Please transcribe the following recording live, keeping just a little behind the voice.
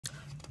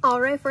All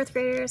right, fourth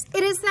graders,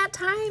 it is that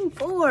time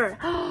for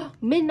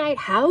Midnight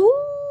Howl.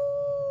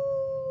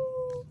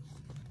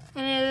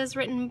 And it is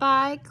written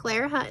by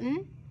Clare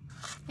Hutton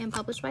and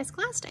published by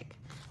Scholastic.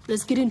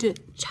 Let's get into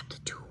chapter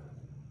 2.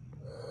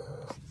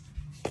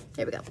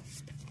 There we go.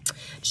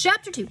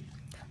 Chapter 2.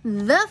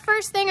 The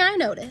first thing I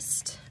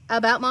noticed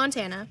about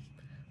Montana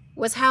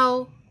was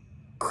how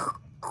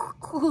cold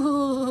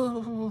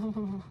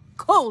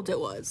it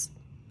was.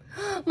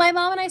 My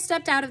mom and I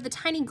stepped out of the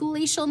tiny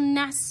Glacial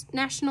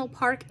National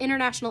Park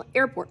International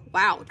Airport.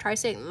 Wow, try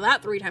saying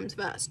that 3 times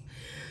fast.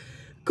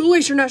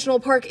 Glacier National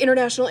Park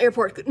International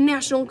Airport.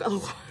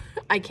 Oh,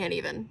 I can't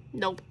even.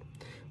 Nope.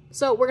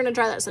 So we're going to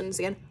try that sentence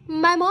again.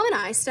 My mom and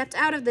I stepped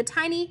out of the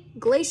tiny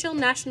Glacial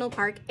National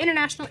Park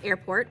International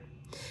Airport,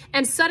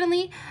 and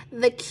suddenly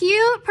the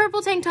cute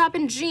purple tank top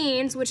and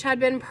jeans, which had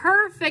been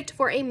perfect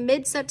for a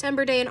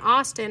mid-September day in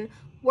Austin,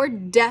 were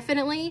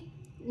definitely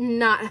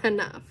not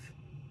enough.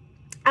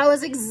 I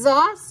was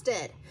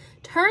exhausted.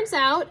 Turns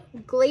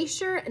out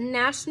Glacier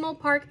National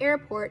Park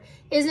Airport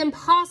is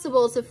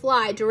impossible to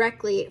fly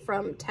directly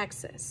from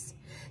Texas.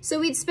 So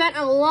we'd spent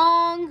a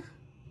long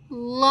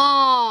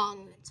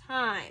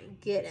time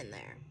getting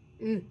there.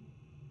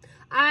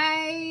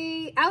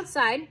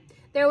 Outside,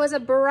 there was a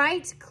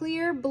bright,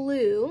 clear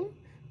blue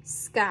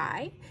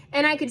sky,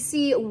 and I could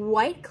see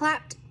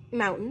white-capped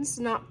mountains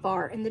not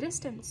far in the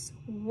distance.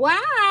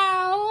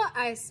 Wow,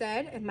 I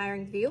said,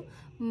 admiring the view.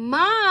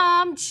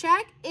 Mom,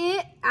 check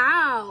it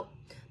out.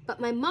 But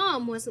my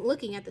mom wasn't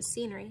looking at the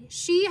scenery.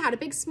 She had a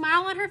big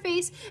smile on her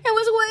face and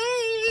was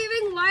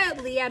waving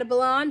wildly at a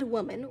blonde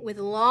woman with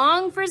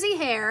long frizzy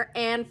hair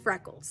and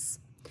freckles.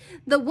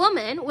 The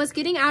woman was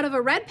getting out of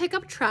a red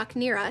pickup truck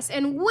near us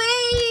and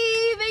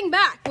waving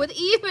back with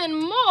even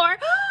more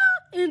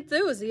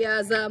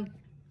enthusiasm.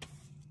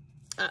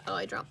 Uh-oh,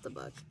 I dropped the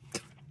book.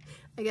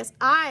 I guess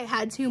I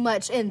had too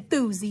much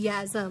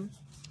enthusiasm.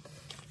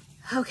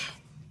 Okay.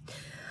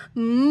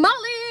 Molly!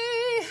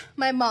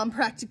 My mom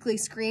practically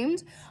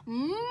screamed.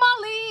 Molly!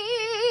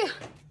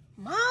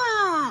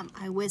 Mom,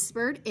 I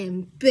whispered,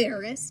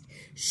 embarrassed.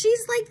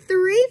 She's like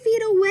 3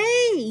 feet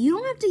away. You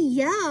don't have to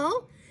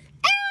yell.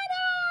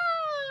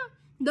 Anna!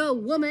 The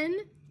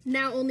woman,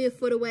 now only a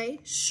foot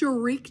away,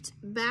 shrieked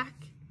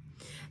back.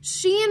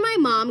 She and my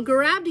mom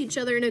grabbed each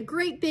other in a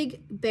great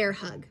big bear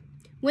hug.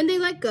 When they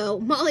let go,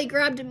 Molly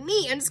grabbed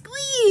me and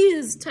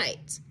squeezed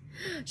tight.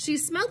 She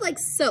smelled like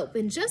soap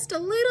and just a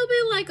little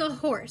bit like a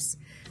horse.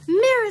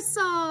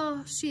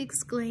 Marisol, she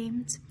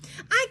exclaimed.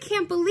 I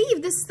can't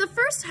believe this is the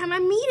first time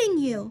I'm meeting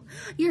you.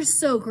 You're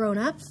so grown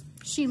up.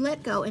 She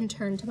let go and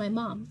turned to my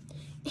mom.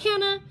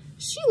 Hannah,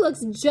 she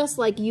looks just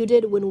like you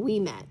did when we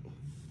met.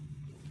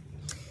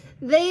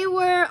 They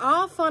were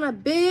off on a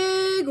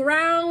big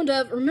round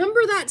of,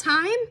 remember that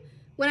time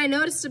when I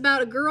noticed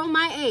about a girl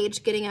my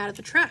age getting out of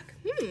the truck?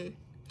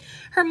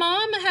 Her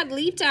mom had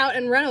leaped out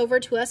and run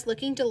over to us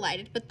looking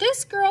delighted, but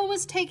this girl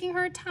was taking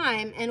her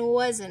time and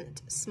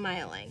wasn't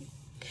smiling.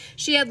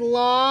 She had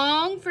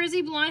long,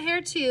 frizzy blonde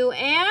hair too,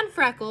 and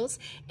freckles,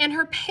 and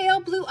her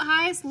pale blue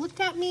eyes looked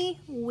at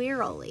me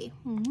wearily.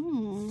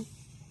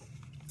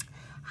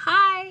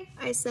 Hi,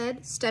 I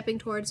said, stepping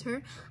towards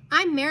her.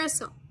 I'm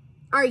Marisol.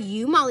 Are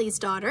you Molly's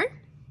daughter?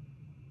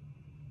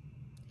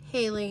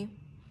 Haley,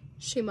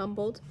 she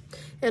mumbled,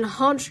 and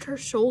hunched her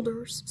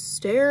shoulders,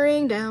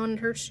 staring down at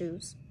her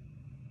shoes.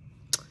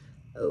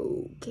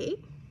 Okay,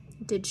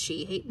 did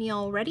she hate me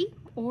already,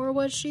 or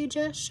was she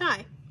just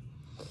shy?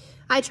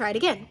 I tried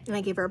again, and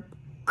I gave her a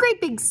great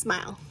big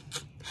smile.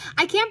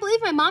 I can't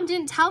believe my mom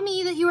didn't tell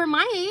me that you were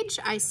my age,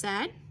 I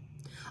said.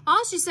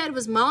 All she said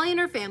was Molly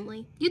and her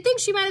family. You'd think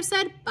she might have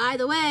said, by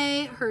the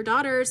way, her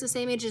daughter's the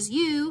same age as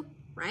you,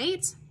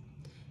 right?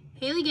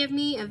 Haley gave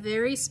me a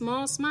very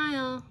small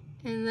smile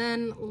and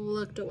then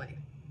looked away.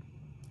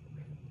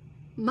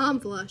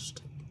 Mom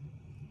flushed.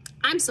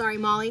 I'm sorry,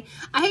 Molly.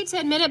 I hate to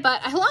admit it,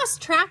 but I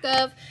lost track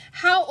of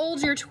how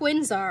old your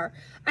twins are.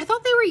 I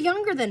thought they were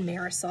younger than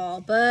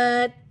Marisol,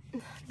 but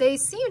they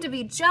seem to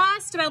be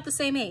just about the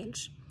same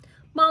age.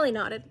 Molly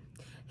nodded.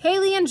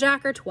 Haley and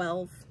Jack are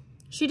 12.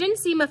 She didn't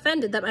seem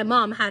offended that my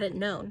mom hadn't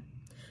known.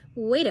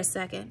 Wait a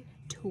second.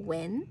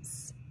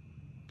 Twins?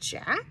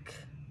 Jack?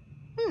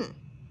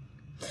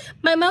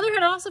 My mother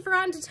had also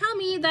forgotten to tell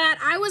me that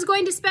I was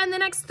going to spend the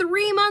next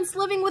 3 months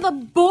living with a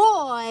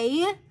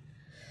boy.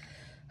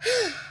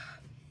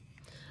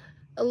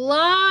 A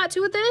lot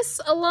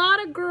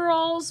of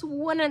girls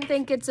wouldn't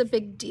think it's a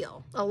big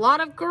deal. A lot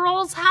of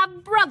girls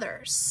have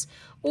brothers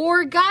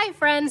or guy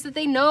friends that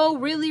they know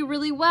really,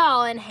 really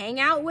well and hang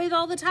out with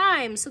all the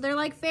time, so they're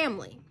like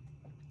family.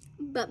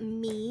 But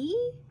me?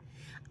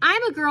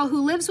 I'm a girl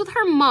who lives with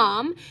her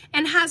mom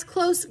and has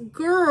close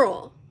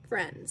girl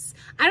friends.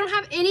 I don't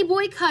have any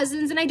boy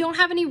cousins and I don't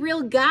have any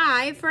real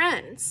guy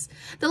friends.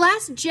 The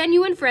last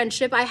genuine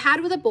friendship I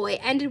had with a boy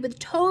ended with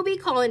Toby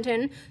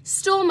Collington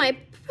stole my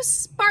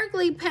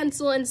sparkly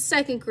pencil in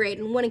 2nd grade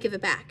and wouldn't give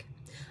it back.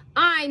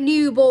 I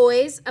knew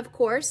boys, of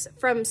course,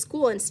 from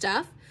school and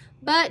stuff,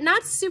 but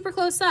not super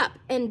close up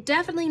and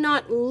definitely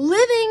not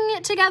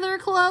living together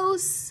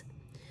close.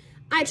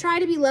 I try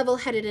to be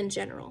level-headed in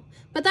general,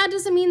 but that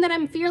doesn't mean that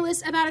I'm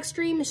fearless about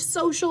extreme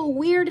social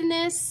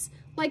weirdness,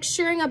 like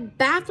sharing a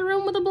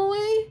bathroom with a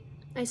boy.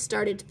 I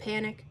started to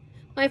panic.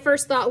 My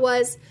first thought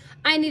was,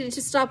 I needed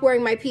to stop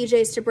wearing my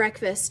PJs to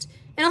breakfast,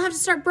 and I'll have to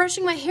start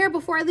brushing my hair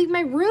before I leave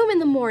my room in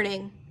the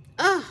morning.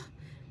 Ugh.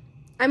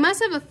 I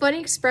must have a funny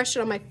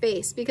expression on my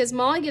face because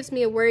Molly gives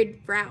me a worried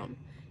frown.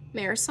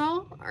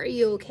 Marisol, are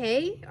you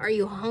okay? Are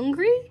you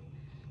hungry?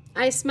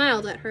 I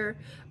smiled at her,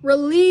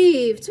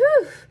 relieved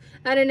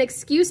at an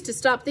excuse to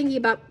stop thinking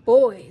about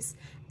boys.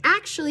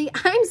 Actually,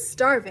 I'm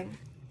starving.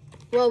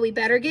 Well, we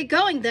better get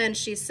going then,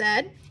 she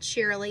said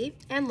cheerily,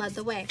 and led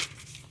the way.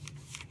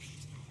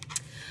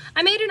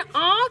 I made an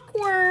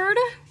awkward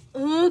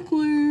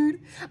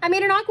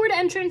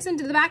entrance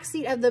into the back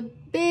seat of the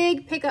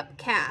big pickup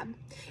cab.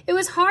 It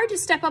was hard to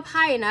step up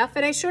high enough,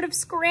 and I sort of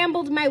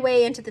scrambled my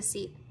way into the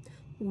seat.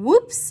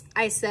 Whoops,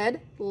 I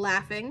said,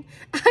 laughing.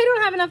 I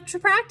don't have enough to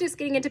practice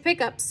getting into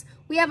pickups.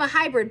 We have a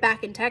hybrid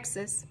back in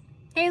Texas.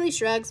 Haley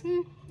shrugs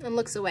and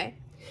looks away,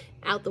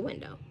 out the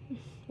window.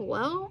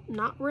 Well,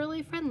 not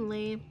really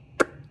friendly.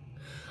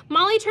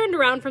 Molly turned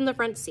around from the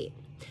front seat.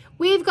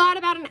 We've got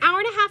about an hour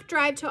and a half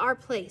drive to our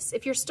place.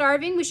 If you're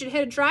starving, we should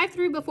hit a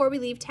drive-through before we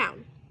leave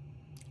town.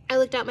 I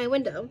looked out my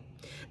window.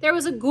 There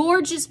was a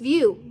gorgeous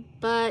view,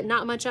 but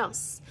not much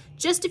else.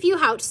 Just a few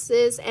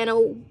houses and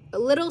a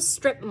little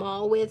strip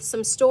mall with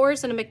some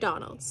stores and a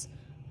McDonald's.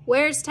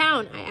 Where's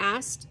town? I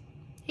asked.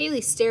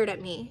 Haley stared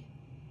at me,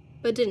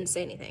 but didn't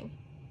say anything.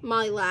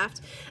 Molly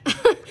laughed.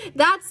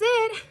 That's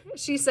it,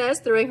 she says,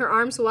 throwing her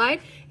arms wide.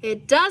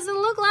 It doesn't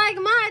look like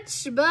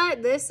much,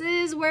 but this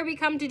is where we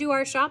come to do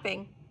our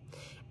shopping.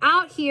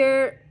 Out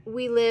here,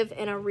 we live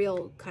in a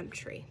real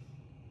country.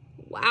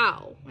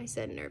 Wow, I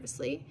said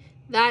nervously.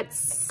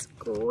 That's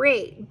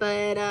great,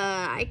 but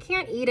I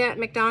can't eat at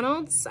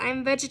McDonald's.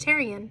 I'm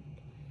vegetarian.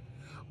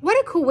 What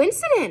a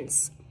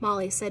coincidence,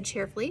 Molly said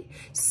cheerfully.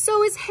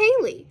 So is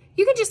Haley.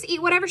 You can just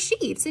eat whatever she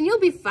eats and you'll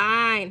be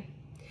fine.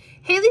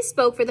 Haley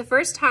spoke for the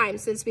first time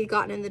since we'd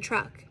gotten in the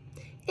truck.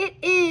 It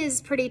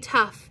is pretty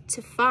tough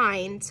to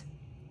find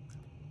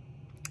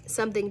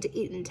something to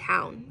eat in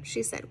town,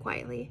 she said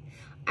quietly.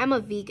 I'm a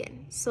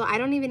vegan, so I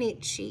don't even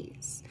eat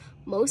cheese.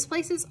 Most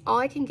places, all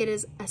I can get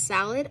is a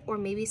salad or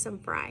maybe some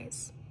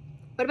fries.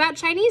 What about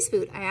Chinese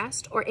food, I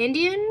asked, or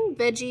Indian,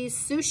 veggie,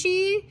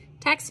 sushi,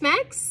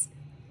 Tex-Mex?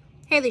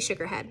 Haley shook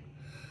her head.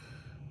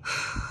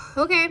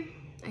 Okay,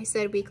 I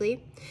said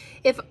weakly.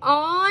 If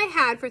all I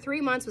had for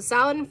 3 months was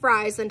salad and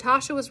fries, then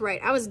Tasha was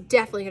right. I was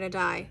definitely going to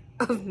die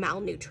of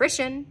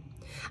malnutrition.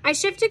 I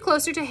shifted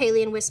closer to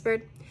Haley and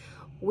whispered,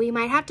 we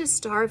might have to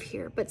starve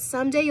here, but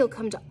someday you'll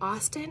come to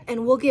Austin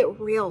and we'll get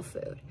real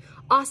food.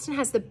 Austin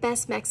has the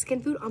best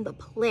Mexican food on the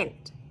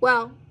planet.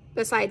 Well,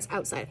 besides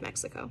outside of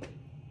Mexico.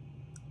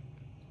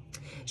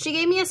 She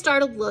gave me a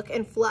startled look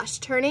and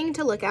flushed, turning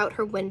to look out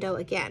her window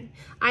again.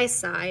 I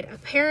sighed.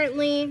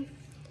 Apparently,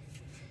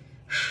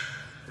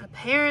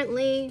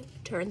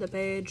 turn the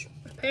page.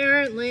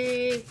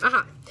 Apparently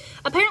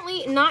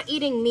not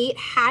eating meat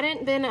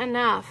hadn't been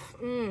enough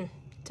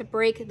to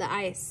break the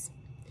ice.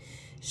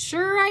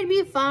 Sure, I'd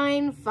be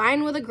fine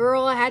with a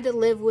girl I had to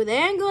live with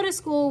and go to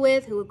school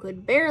with who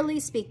could barely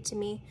speak to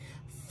me.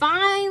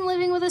 Fine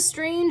living with a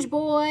strange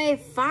boy.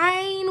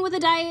 Fine with a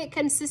diet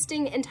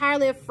consisting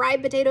entirely of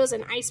fried potatoes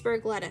and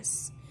iceberg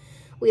lettuce.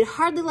 We'd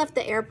hardly left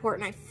the airport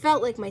and I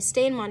felt like my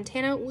stay in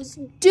Montana was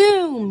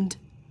doomed.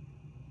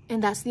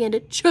 And that's the end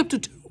of chapter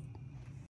 2.